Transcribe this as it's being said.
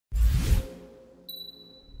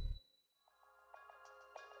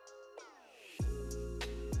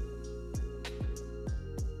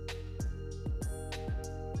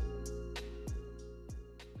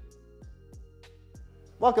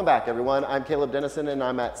Welcome back, everyone. I'm Caleb Dennison, and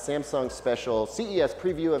I'm at Samsung's special CES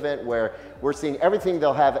preview event where we're seeing everything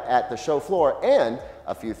they'll have at the show floor and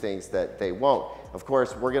a few things that they won't. Of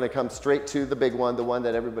course, we're going to come straight to the big one, the one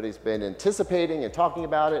that everybody's been anticipating and talking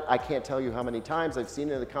about it. I can't tell you how many times I've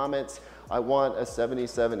seen in the comments, I want a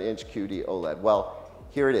 77-inch QD OLED. Well,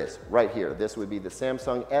 here it is, right here. This would be the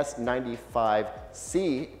Samsung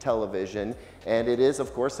S95C television, and it is,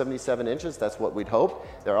 of course, 77 inches. That's what we'd hope.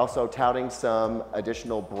 They're also touting some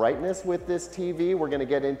additional brightness with this TV. We're going to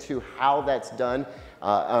get into how that's done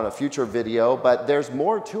on a future video, but there's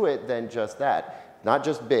more to it than just that. Not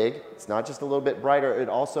just big, it's not just a little bit brighter, it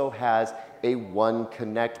also has a One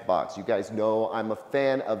Connect box. You guys know I'm a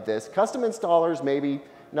fan of this. Custom installers, maybe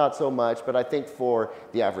not so much, but I think for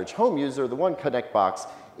the average home user, the One Connect box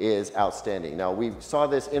is outstanding. Now, we saw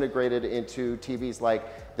this integrated into TVs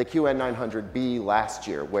like the QN900B last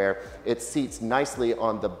year, where it seats nicely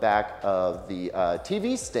on the back of the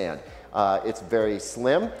TV stand. It's very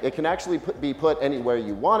slim. It can actually be put anywhere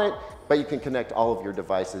you want it, but you can connect all of your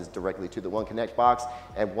devices directly to the One Connect box,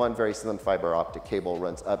 and one very slim fiber optic cable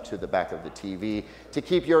runs up to the back of the TV to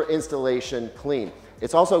keep your installation clean.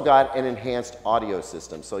 It's also got an enhanced audio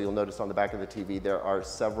system. So you'll notice on the back of the TV, there are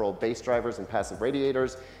several bass drivers and passive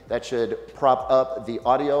radiators that should prop up the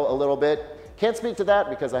audio a little bit. Can't speak to that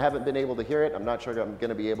because I haven't been able to hear it. I'm not sure I'm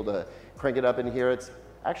gonna be able to crank it up in here. It's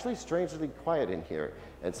actually strangely quiet in here,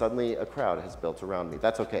 and suddenly a crowd has built around me.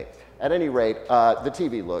 That's okay. At any rate, the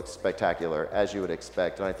TV looks spectacular, as you would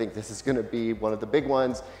expect, and I think this is gonna be one of the big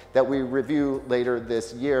ones that we review later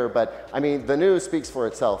this year. But I mean, the news speaks for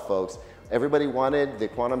itself, folks. Everybody wanted the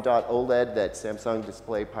Quantum Dot OLED that Samsung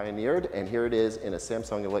Display pioneered, and here it is in a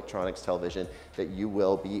Samsung Electronics television that you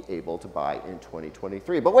will be able to buy in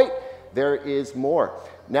 2023. But wait, there is more.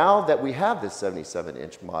 Now that we have this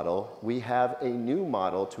 77-inch model, we have a new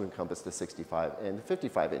model to encompass the 65 and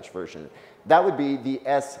 55-inch version. That would be the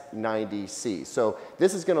S90C. So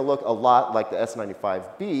this is going to look a lot like the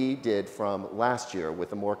S95B did from last year,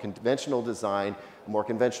 with a more conventional design, a more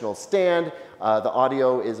conventional stand. The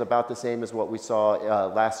audio is about the same as what we saw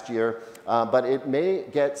last year, but it may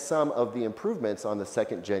get some of the improvements on the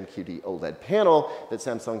second-gen QD OLED panel that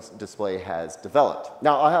Samsung's Display has developed.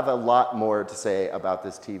 Now, I'll have a lot more to say about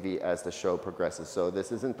this TV as the show progresses, so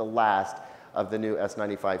this isn't the last of the new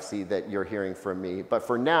S95C that you're hearing from me. But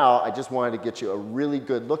for now, I just wanted to get you a really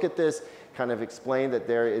good look at this, kind of explain that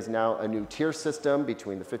there is now a new tier system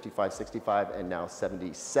between the 55, 65, and now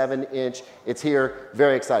 77-inch. It's here,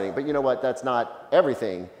 very exciting. But you know what, that's not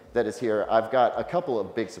everything that is here. I've got a couple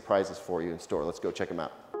of big surprises for you in store. Let's go check them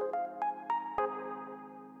out.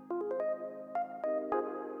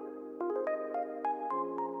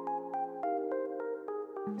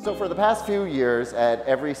 So for the past few years, at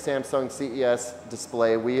every Samsung CES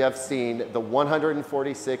display, we have seen the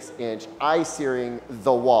 146-inch eye-searing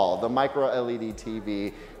The Wall, the micro LED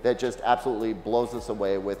TV that just absolutely blows us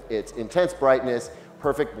away with its intense brightness,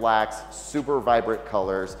 perfect blacks, super vibrant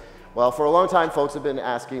colors. Well, for a long time, folks have been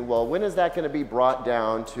asking, well, when is that going to be brought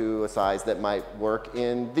down to a size that might work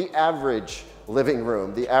in the average living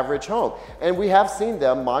room, the average home? And we have seen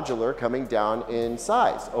them modular coming down in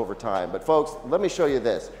size over time. But folks, let me show you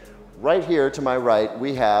this. Right here to my right,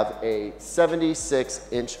 we have a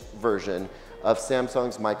 76-inch version of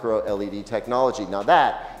Samsung's micro LED technology. Now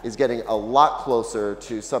that is getting a lot closer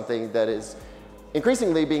to something that is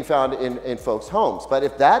increasingly being found in folks' homes. But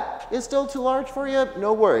if that is still too large for you,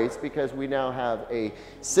 no worries, because we now have a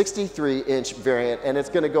 63-inch variant, and it's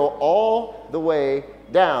going to go all the way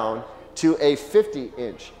down to a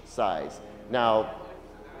 50-inch size. Now,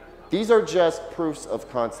 these are just proofs of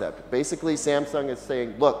concept. Basically, Samsung is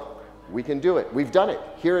saying, look, we can do it. We've done it.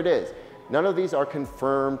 Here it is. None of these are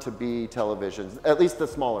confirmed to be televisions. At least the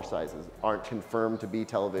smaller sizes aren't confirmed to be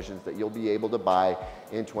televisions that you'll be able to buy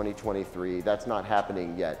in 2023. That's not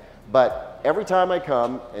happening yet. But every time I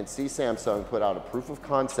come and see Samsung put out a proof of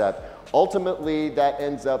concept, ultimately that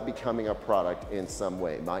ends up becoming a product in some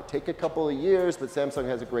way. It might take a couple of years, but Samsung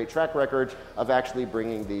has a great track record of actually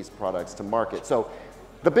bringing these products to market. So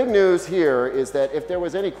the big news here is that if there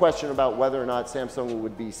was any question about whether or not Samsung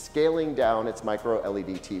would be scaling down its micro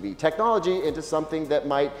LED TV technology into something that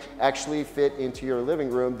might actually fit into your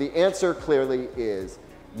living room, the answer clearly is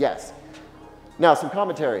yes. Now, some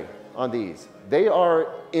commentary on these. They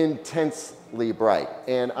are intensely bright,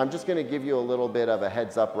 and I'm just going to give you a little bit of a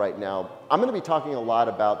heads up right now. I'm going to be talking a lot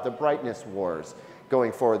about the brightness wars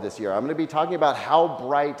going forward this year. I'm going to be talking about how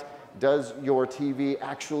bright does your TV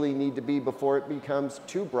actually need to be before it becomes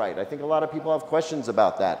too bright? I think a lot of people have questions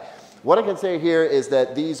about that. What I can say here is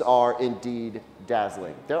that these are indeed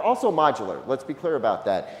dazzling. They're also modular, let's be clear about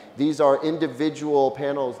that. These are individual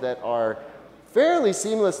panels that are fairly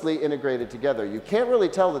seamlessly integrated together. You can't really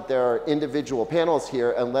tell that there are individual panels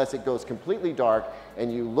here unless it goes completely dark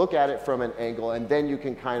and you look at it from an angle, and then you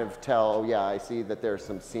can kind of tell, oh yeah, I see that there's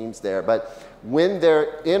some seams there. But when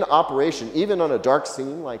they're in operation, even on a dark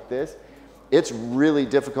scene like this, it's really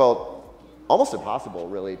difficult, almost impossible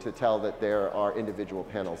really, to tell that there are individual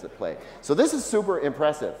panels at play. So this is super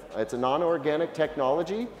impressive. It's a non-organic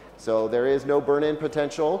technology, so there is no burn-in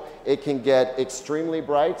potential. It can get extremely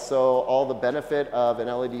bright, so all the benefit of an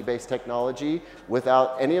LED-based technology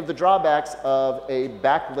without any of the drawbacks of a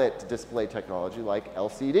backlit display technology like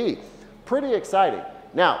LCD. Pretty exciting.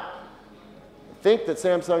 Now, think that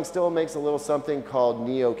Samsung still makes a little something called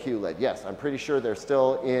Neo QLED. Yes, I'm pretty sure they're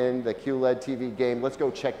still in the QLED TV game. Let's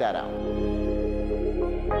go check that out.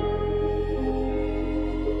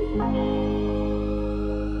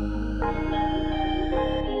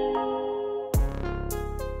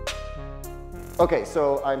 Okay,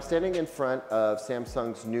 so I'm standing in front of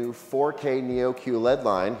Samsung's new 4K Neo QLED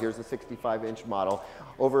line. Here's the 65-inch model.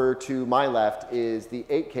 Over to my left is the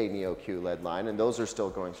 8K Neo QLED line, and those are still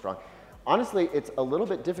going strong. Honestly, it's a little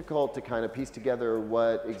bit difficult to kind of piece together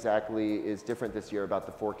what exactly is different this year about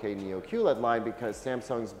the 4K Neo QLED line, because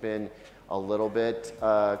Samsung's been a little bit,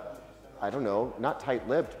 I don't know, not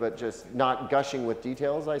tight-lipped, but just not gushing with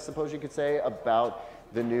details, I suppose you could say, about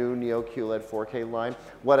the new Neo QLED 4K line.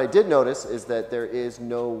 What I did notice is that there is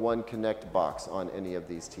no One Connect box on any of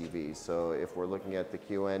these TVs. So if we're looking at the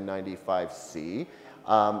QN95C,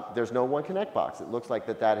 there's no One Connect box. It looks like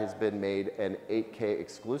that has been made an 8K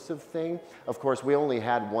exclusive thing. Of course, we only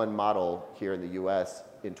had one model here in the US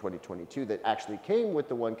in 2022 that actually came with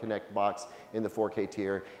the One Connect box in the 4K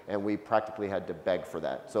tier, and we practically had to beg for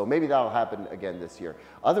that. So maybe that'll happen again this year.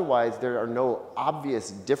 Otherwise, there are no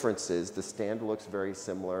obvious differences. The stand looks very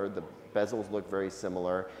similar. The bezels look very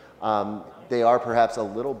similar. They are perhaps a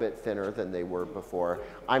little bit thinner than they were before.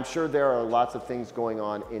 I'm sure there are lots of things going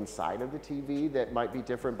on inside of the TV that might be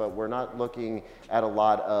different, but we're not looking at a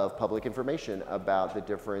lot of public information about the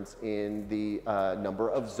difference in the number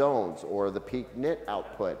of zones or the peak nit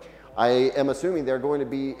output. I am assuming they're going to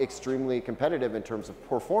be extremely competitive in terms of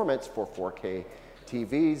performance for 4K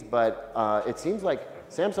TVs, but it seems like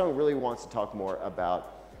Samsung really wants to talk more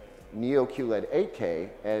about Neo QLED 8K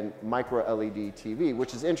and micro LED TV,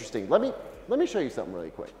 which is interesting. Let me show you something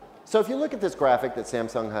really quick. So if you look at this graphic that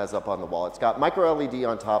Samsung has up on the wall, it's got micro LED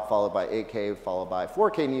on top, followed by 8K, followed by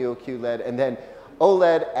 4K Neo QLED, and then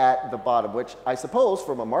OLED at the bottom, which I suppose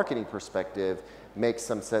from a marketing perspective makes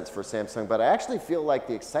some sense for Samsung, but I actually feel like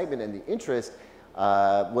the excitement and the interest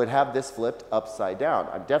would have this flipped upside down.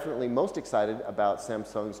 I'm definitely most excited about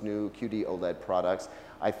Samsung's new QD OLED products.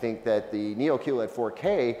 I think that the Neo QLED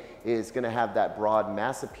 4K is going to have that broad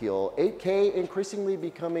mass appeal. 8K increasingly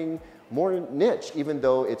becoming more niche, even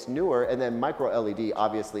though it's newer, and then micro LED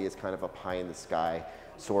obviously is kind of a pie in the sky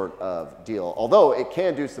sort of deal. Although it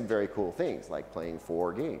can do some very cool things like playing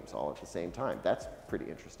 4 games all at the same time. That's pretty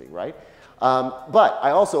interesting, right? But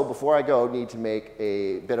I also, before I go, need to make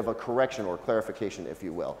a bit of a correction or clarification, if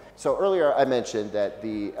you will. So earlier I mentioned that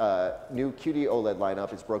the new QD OLED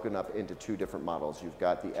lineup is broken up into 2 different models. You've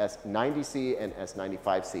got the S90C and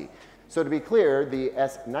S95C. So to be clear, the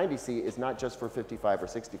S90C is not just for 55 or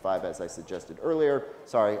 65 as I suggested earlier.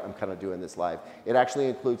 Sorry, I'm kind of doing this live. It actually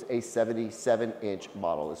includes a 77-inch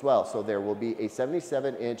model as well. So there will be a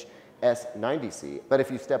 77-inch S90C. But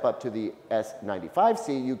if you step up to the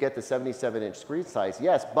S95C, you get the 77-inch screen size,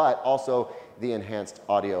 yes, but also the enhanced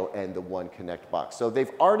audio and the One Connect box. So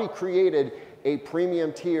they've already created a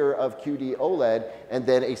premium tier of QD OLED and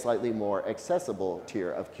then a slightly more accessible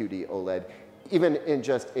tier of QD OLED, even in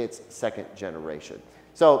just its 2nd generation.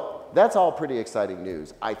 So that's all pretty exciting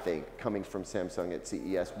news, I think, coming from Samsung at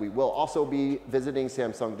CES. We will also be visiting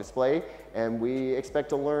Samsung Display, and we expect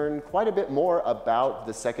to learn quite a bit more about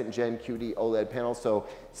the 2nd gen QD OLED panel. So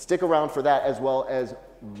stick around for that, as well as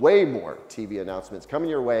way more TV announcements coming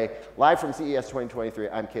your way. Live from CES 2023,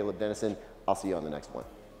 I'm Caleb Dennison. I'll see you on the next one.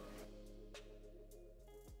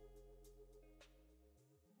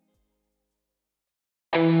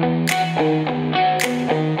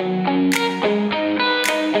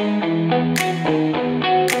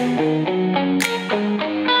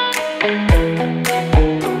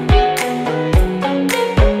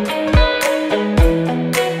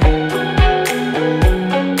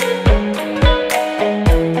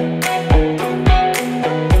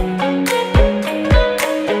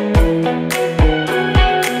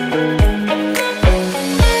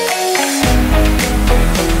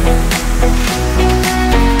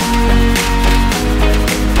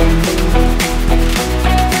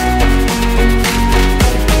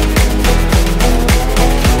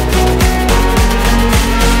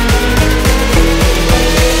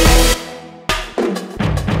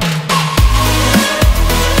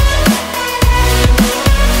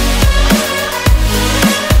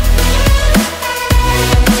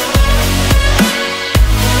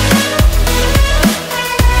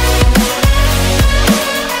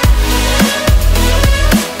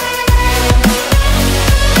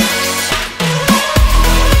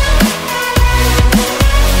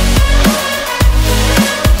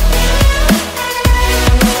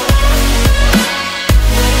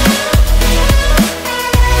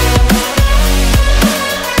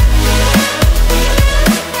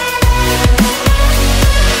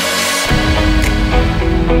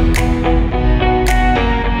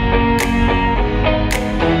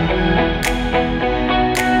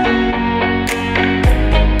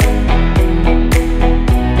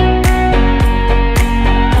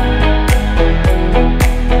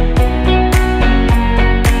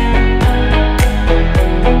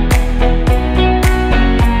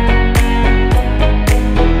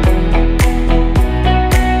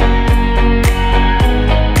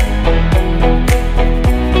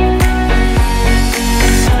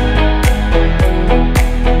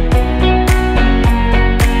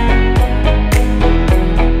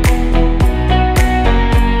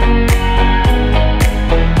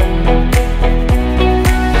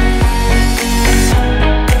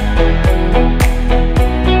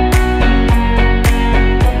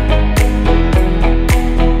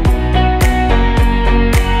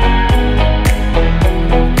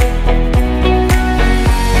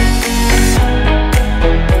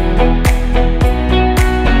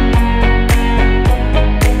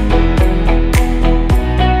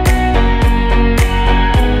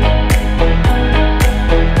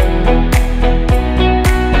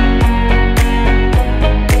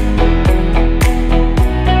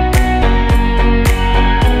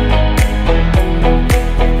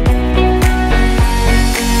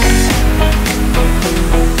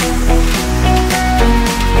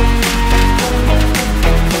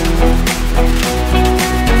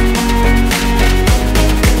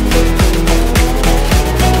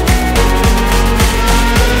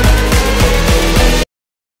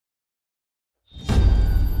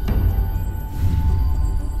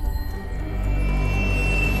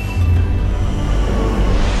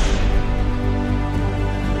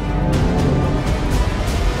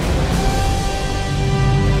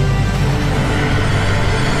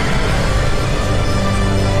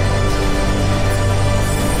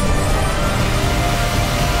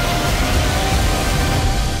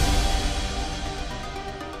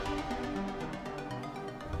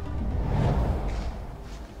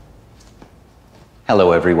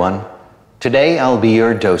 Hello, everyone. Today, I'll be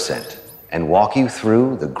your docent and walk you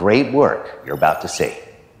through the great work you're about to see.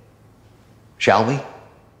 Shall we?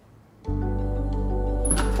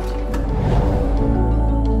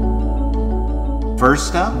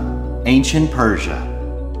 First up, ancient Persia.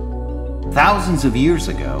 Thousands of years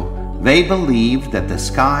ago, they believed that the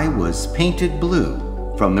sky was painted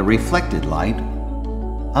blue from the reflected light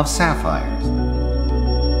of sapphires.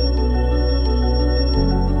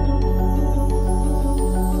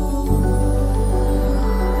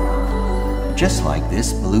 Just like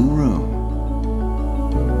this blue room.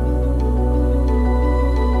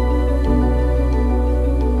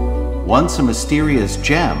 Once a mysterious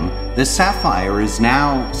gem, the sapphire is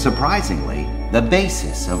now, surprisingly, the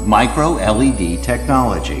basis of micro-LED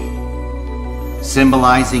technology.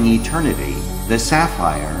 Symbolizing eternity, the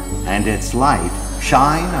sapphire and its light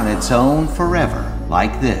shine on its own forever,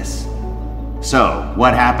 like this. So,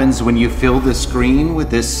 what happens when you fill the screen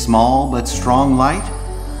with this small but strong light?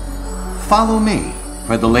 Follow me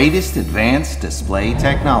for the latest advanced display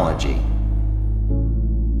technology.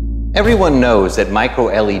 Everyone knows that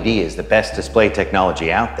micro-LED is the best display technology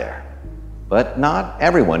out there, but not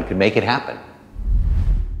everyone can make it happen.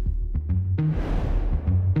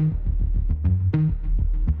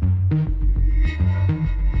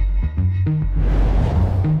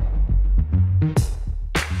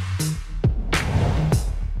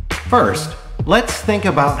 First, let's think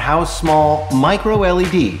about how small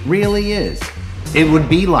micro-LED really is. It would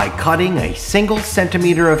be like cutting a single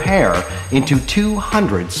centimeter of hair into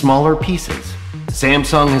 200 smaller pieces.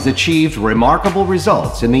 Samsung has achieved remarkable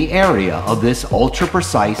results in the area of this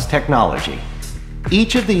ultra-precise technology.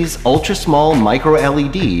 Each of these ultra-small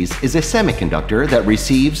micro-LEDs is a semiconductor that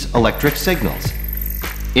receives electric signals.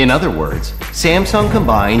 In other words, Samsung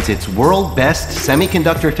combines its world-best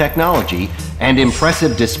semiconductor technology and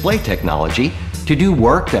impressive display technology to do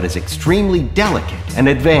work that is extremely delicate and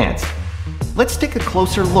advanced. Let's take a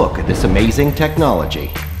closer look at this amazing technology.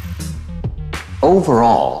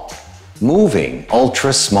 Overall, moving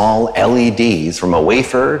ultra-small LEDs from a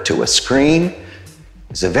wafer to a screen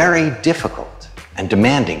is a very difficult and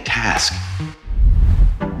demanding task.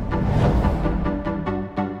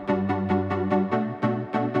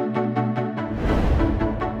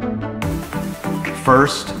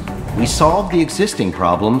 First, we solved the existing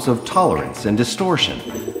problems of tolerance and distortion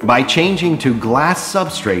by changing to glass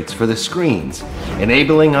substrates for the screens,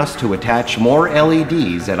 enabling us to attach more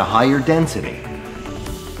LEDs at a higher density.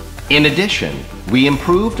 In addition, we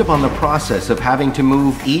improved upon the process of having to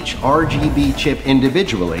move each RGB chip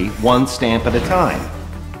individually, one stamp at a time.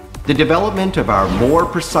 The development of our more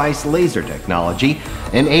precise laser technology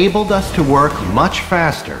enabled us to work much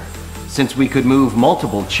faster, since we could move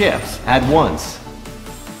multiple chips at once.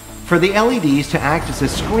 For the LEDs to act as a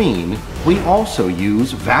screen, we also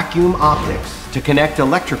use vacuum optics to connect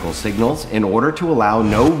electrical signals in order to allow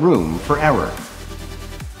no room for error.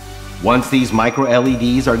 Once these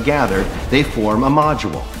micro-LEDs are gathered, they form a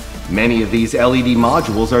module. Many of these LED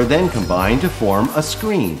modules are then combined to form a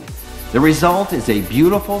screen. The result is a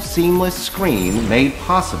beautiful, seamless screen made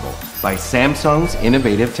possible by Samsung's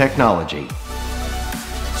innovative technology.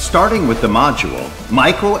 Starting with the module,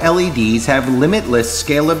 micro-LEDs have limitless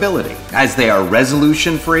scalability as they are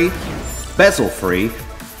resolution-free, bezel-free,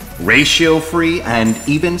 ratio-free, and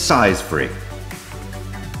even size-free.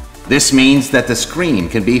 This means that the screen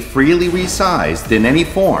can be freely resized in any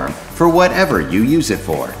form for whatever you use it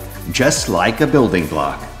for, just like a building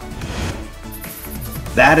block.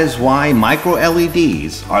 That is why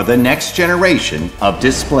micro-LEDs are the next generation of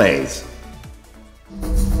displays.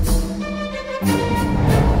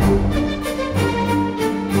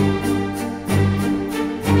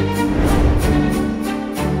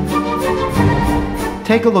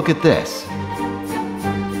 Take a look at this.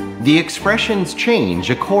 The expressions change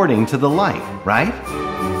according to the light, right?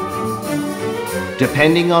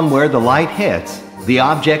 Depending on where the light hits, the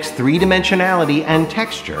object's three-dimensionality and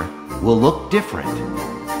texture will look different.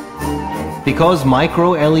 Because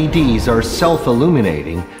micro-LEDs are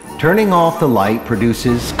self-illuminating, turning off the light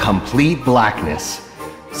produces complete blackness.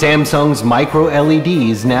 Samsung's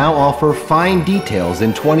micro-LEDs now offer fine details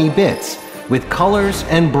in 20 bits, with colors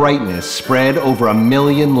and brightness spread over 1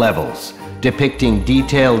 million levels, depicting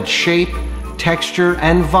detailed shape, texture,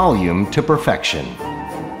 and volume to perfection.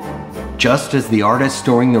 Just as the artists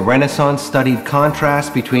during the Renaissance studied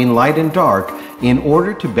contrast between light and dark in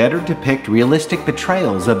order to better depict realistic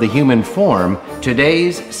portrayals of the human form,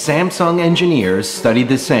 today's Samsung engineers study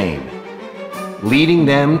the same, leading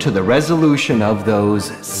them to the resolution of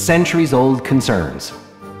those centuries-old concerns,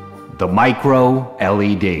 the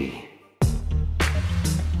micro-LED.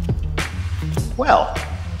 Well,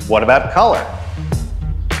 what about color?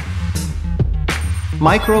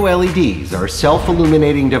 Micro-LEDs are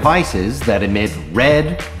self-illuminating devices that emit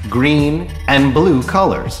red, green, and blue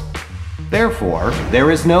colors. Therefore, there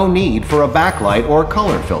is no need for a backlight or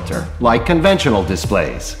color filter, like conventional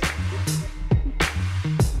displays.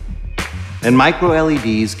 And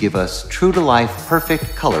micro-LEDs give us true-to-life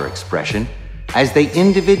perfect color expression as they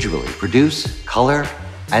individually produce color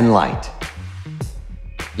and light.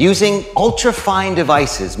 Using ultra-fine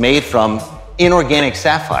devices made from inorganic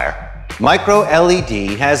sapphire,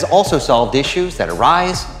 micro-LED has also solved issues that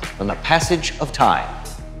arise from the passage of time,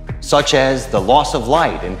 such as the loss of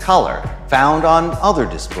light and color found on other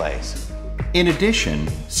displays. In addition,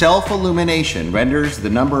 self-illumination renders the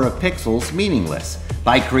number of pixels meaningless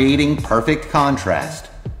by creating perfect contrast,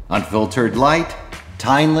 unfiltered light,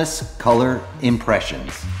 timeless color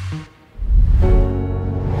impressions.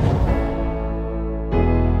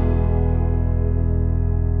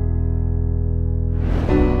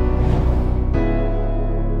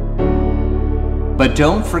 But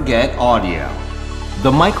don't forget audio.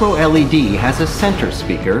 The micro-LED has a center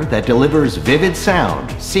speaker that delivers vivid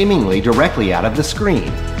sound seemingly directly out of the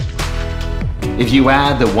screen. If you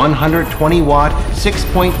add the 120-watt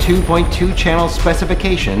 6.2.2 channel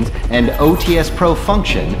specifications and OTS Pro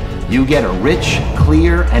function, you get a rich,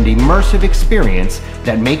 clear, and immersive experience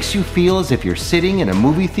that makes you feel as if you're sitting in a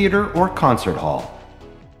movie theater or concert hall.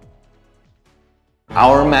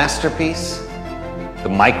 Our masterpiece, the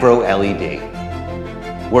micro-LED.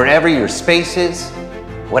 Wherever your space is,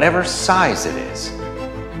 whatever size it is,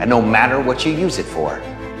 and no matter what you use it for,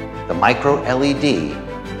 the micro-LED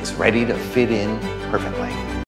is ready to fit in perfectly.